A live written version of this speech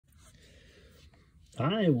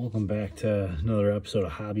Hi, welcome back to another episode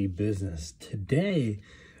of Hobby Business. Today,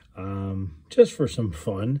 just for some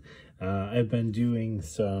fun, I've been doing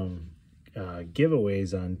some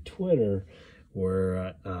giveaways on Twitter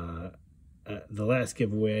where the last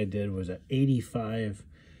giveaway I did was an 85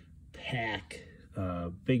 pack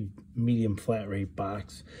big medium flat rate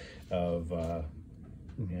box of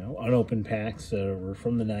unopened packs that were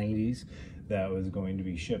from the 90s that was going to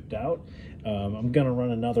be shipped out. I'm gonna run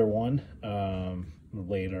another one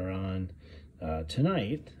later on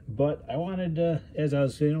tonight, but I wanted to, as I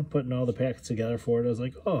was putting all the packs together for it, I was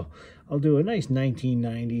like, oh, I'll do a nice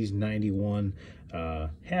 1990s 91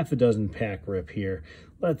 half a dozen pack rip here.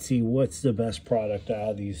 Let's see what's the best product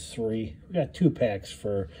out of these three. We got 2 packs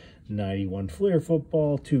for 91 Fleer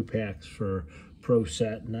football, 2 packs for Pro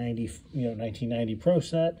Set 1990 Pro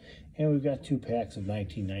Set, and we've got 2 packs of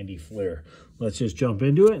 1990 Fleer. Let's just jump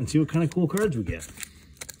into it and see what kind of cool cards we get.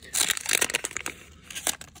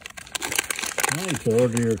 All right, you can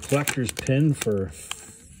order your collector's pin for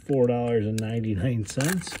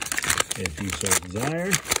 $4.99 if you so desire.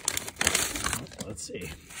 Oh, let's see.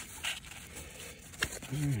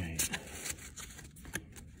 All right.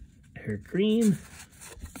 Eric Green.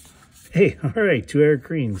 Hey, all right, 2 Eric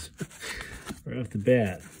Greens right off the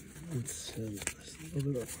bat. Let's a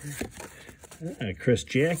little bit over. Chris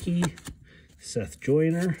Jackie, Seth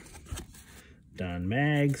Joyner, Don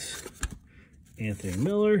Maggs, Anthony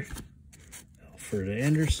Miller, Alfred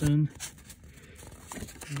Anderson,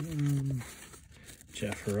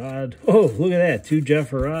 Jeff Harrod. Oh, look at that, 2 Jeff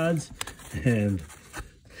Harrods and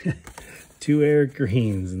 2 Eric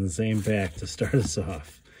Greens in the same pack to start us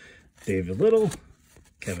off. David Little,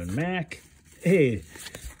 Kevin Mack. Hey,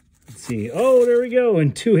 let's see. Oh, there we go.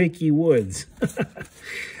 And 2 Hickey Woods.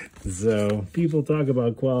 So people talk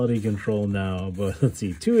about quality control now, but let's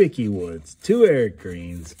see. 2 Hickey Woods, 2 Eric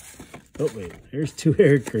Greens. Oh, wait. There's 2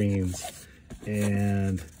 Eric Greens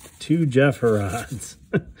and 2 Jeff Harrods.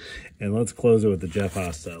 And let's close it with the Jeff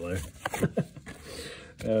Hostetler.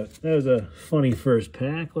 That was a funny first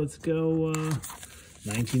pack. Let's go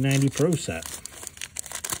 1990 Pro Set.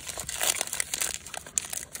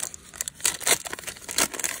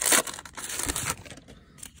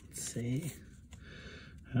 See,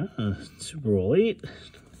 Super Bowl 8,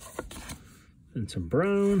 Vincent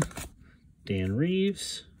Brown, Dan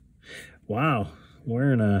Reeves. Wow,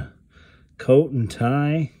 wearing a coat and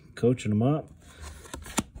tie, coaching them up.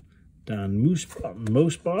 Don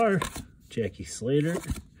Mosbar, Jackie Slater,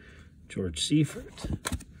 George Seifert,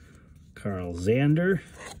 Carl Zander,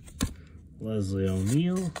 Leslie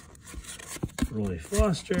O'Neal, Roy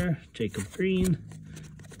Foster, Jacob Green,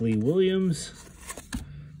 Lee Williams,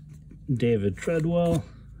 David Treadwell,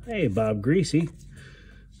 hey, Bob Greasy,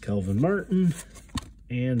 Kelvin Martin,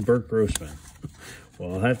 and Burt Grossman.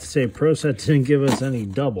 Well, I'll have to say Pro Set didn't give us any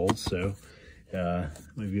doubles, so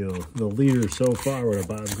maybe the leader so far with a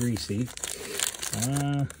Bob Greasy.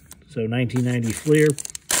 So 1990 Fleer.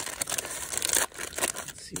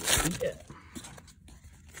 Let's see what we get.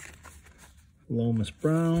 Lomas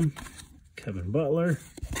Brown, Kevin Butler,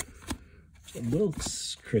 Jim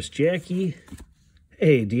Wilkes, Chris Jackie,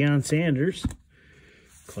 hey, Deion Sanders,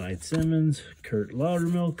 Clyde Simmons, Kurt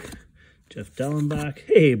Loudermilk, Jeff Dellenbach,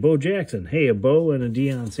 hey, Bo Jackson, hey, a Bo and a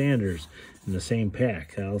Deion Sanders in the same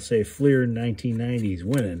pack. I'll say Fleer 1990s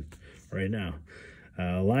winning right now.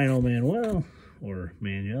 Lionel Manuel, or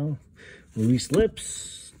Manuel, Luis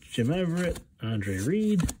Lips, Jim Everett, Andre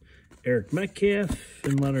Reed, Eric Metcalf,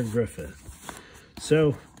 and Leonard Griffith.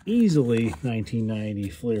 So, easily 1990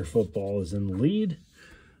 Fleer football is in the lead.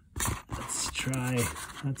 Let's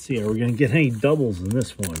see, are we going to get any doubles in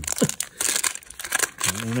this one?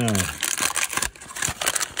 I don't know.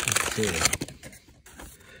 Let's see.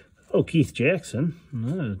 Oh, Keith Jackson,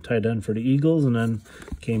 tight end for the Eagles, and then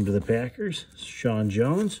came to the Packers. Sean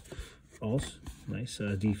Jones, also nice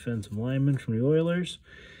defensive lineman from the Oilers.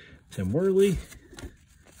 Tim Worley,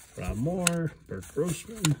 Rob Moore, Burt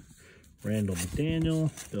Grossman, Randall McDaniel,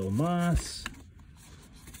 Bill Moss.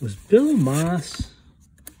 Was Bill Moss...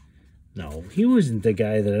 No, he wasn't the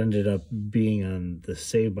guy that ended up being on the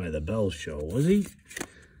Saved by the Bell show, was he?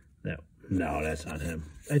 No, that's not him.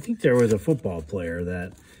 I think there was a football player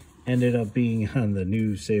that ended up being on the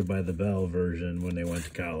new Saved by the Bell version when they went to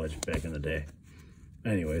college back in the day.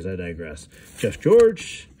 Anyways, I digress. Jeff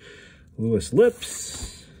George, Louis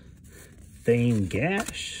Lips, Thane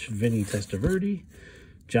Gash, Vinny Testaverde,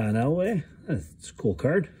 John Elway. That's a cool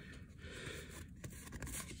card.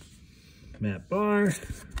 Matt Barr,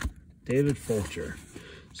 David Fulcher.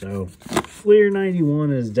 So Fleer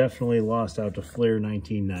 91 is definitely lost out to Fleer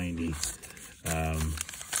 1990.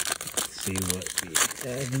 Let's see what we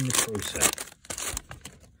have in the Pro Set.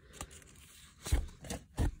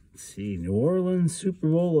 see, New Orleans Super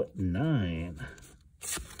Bowl 9.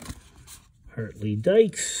 Hartley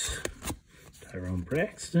Dykes, Tyrone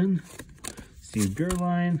Braxton, Steve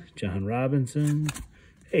Gerline, John Robinson.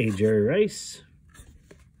 Hey, Jerry Rice.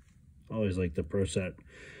 Always like the Pro Set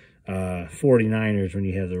 49ers when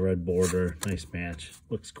you have the red border. Nice match.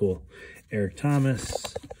 Looks cool. Eric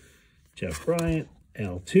Thomas, Jeff Bryant,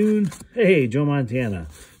 Al Toon. Hey, Joe Montana.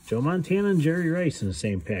 Joe Montana and Jerry Rice in the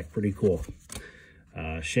same pack. Pretty cool.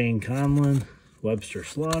 Shane Conlon, Webster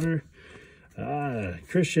Slaughter,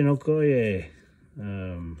 Christian Okoye.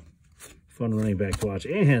 Fun running back to watch.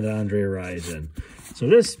 And Andre Rison. So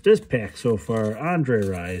this pack so far, Andre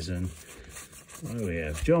Rison. What do we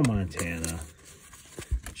have? Joe Montana,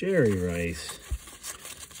 Jerry Rice,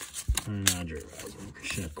 and Andre Rison,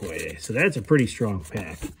 Christian Okoye. So that's a pretty strong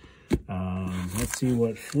pack. Let's see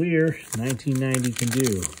what Fleer 1990 can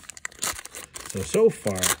do. So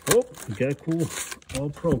far, oh, we got a cool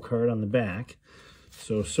All-Pro card on the back.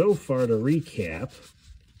 So far to recap,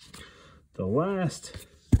 the last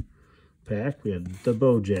pack, we had the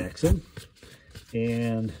Bo Jackson,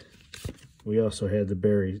 and we also had the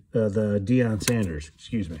Deion Sanders,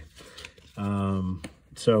 excuse me.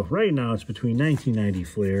 So right now it's between 1990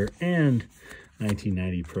 Fleer and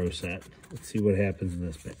 1990 Pro Set. Let's see what happens in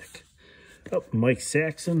this pack. Oh, Mike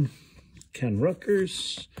Saxon, Ken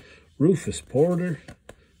Ruckers, Rufus Porter,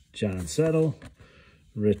 John Settle,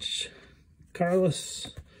 Rich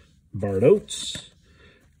Carlos, Bart Oates,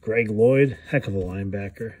 Greg Lloyd, heck of a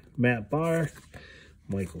linebacker, Matt Barr,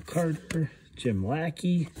 Michael Carter, Jim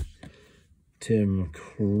Lackey, Tim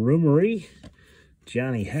Krumery,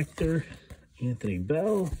 Johnny Hector, Anthony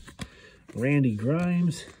Bell, Randy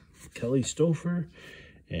Grimes, Kelly Stouffer,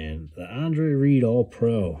 and the Andre Reed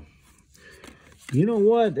All-Pro. You know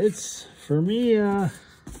what? It's, for me,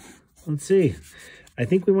 let's see. I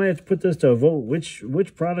think we might have to put this to a vote.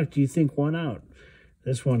 Which product do you think won out?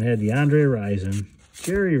 This one had the Andre Rison,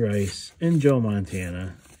 Jerry Rice, and Joe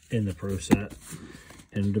Montana in the Pro Set.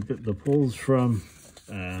 And the pulls from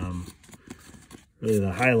really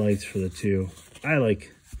the highlights for the two.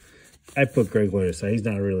 I put Greg Lloyd aside. He's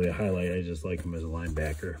not really a highlight. I just like him as a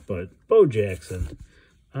linebacker. But Bo Jackson,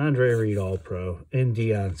 Andre Reed All-Pro, and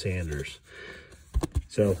Deion Sanders.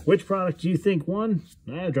 So which product do you think won?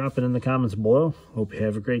 Drop it in the comments below. Hope you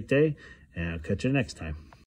have a great day, and I'll catch you next time.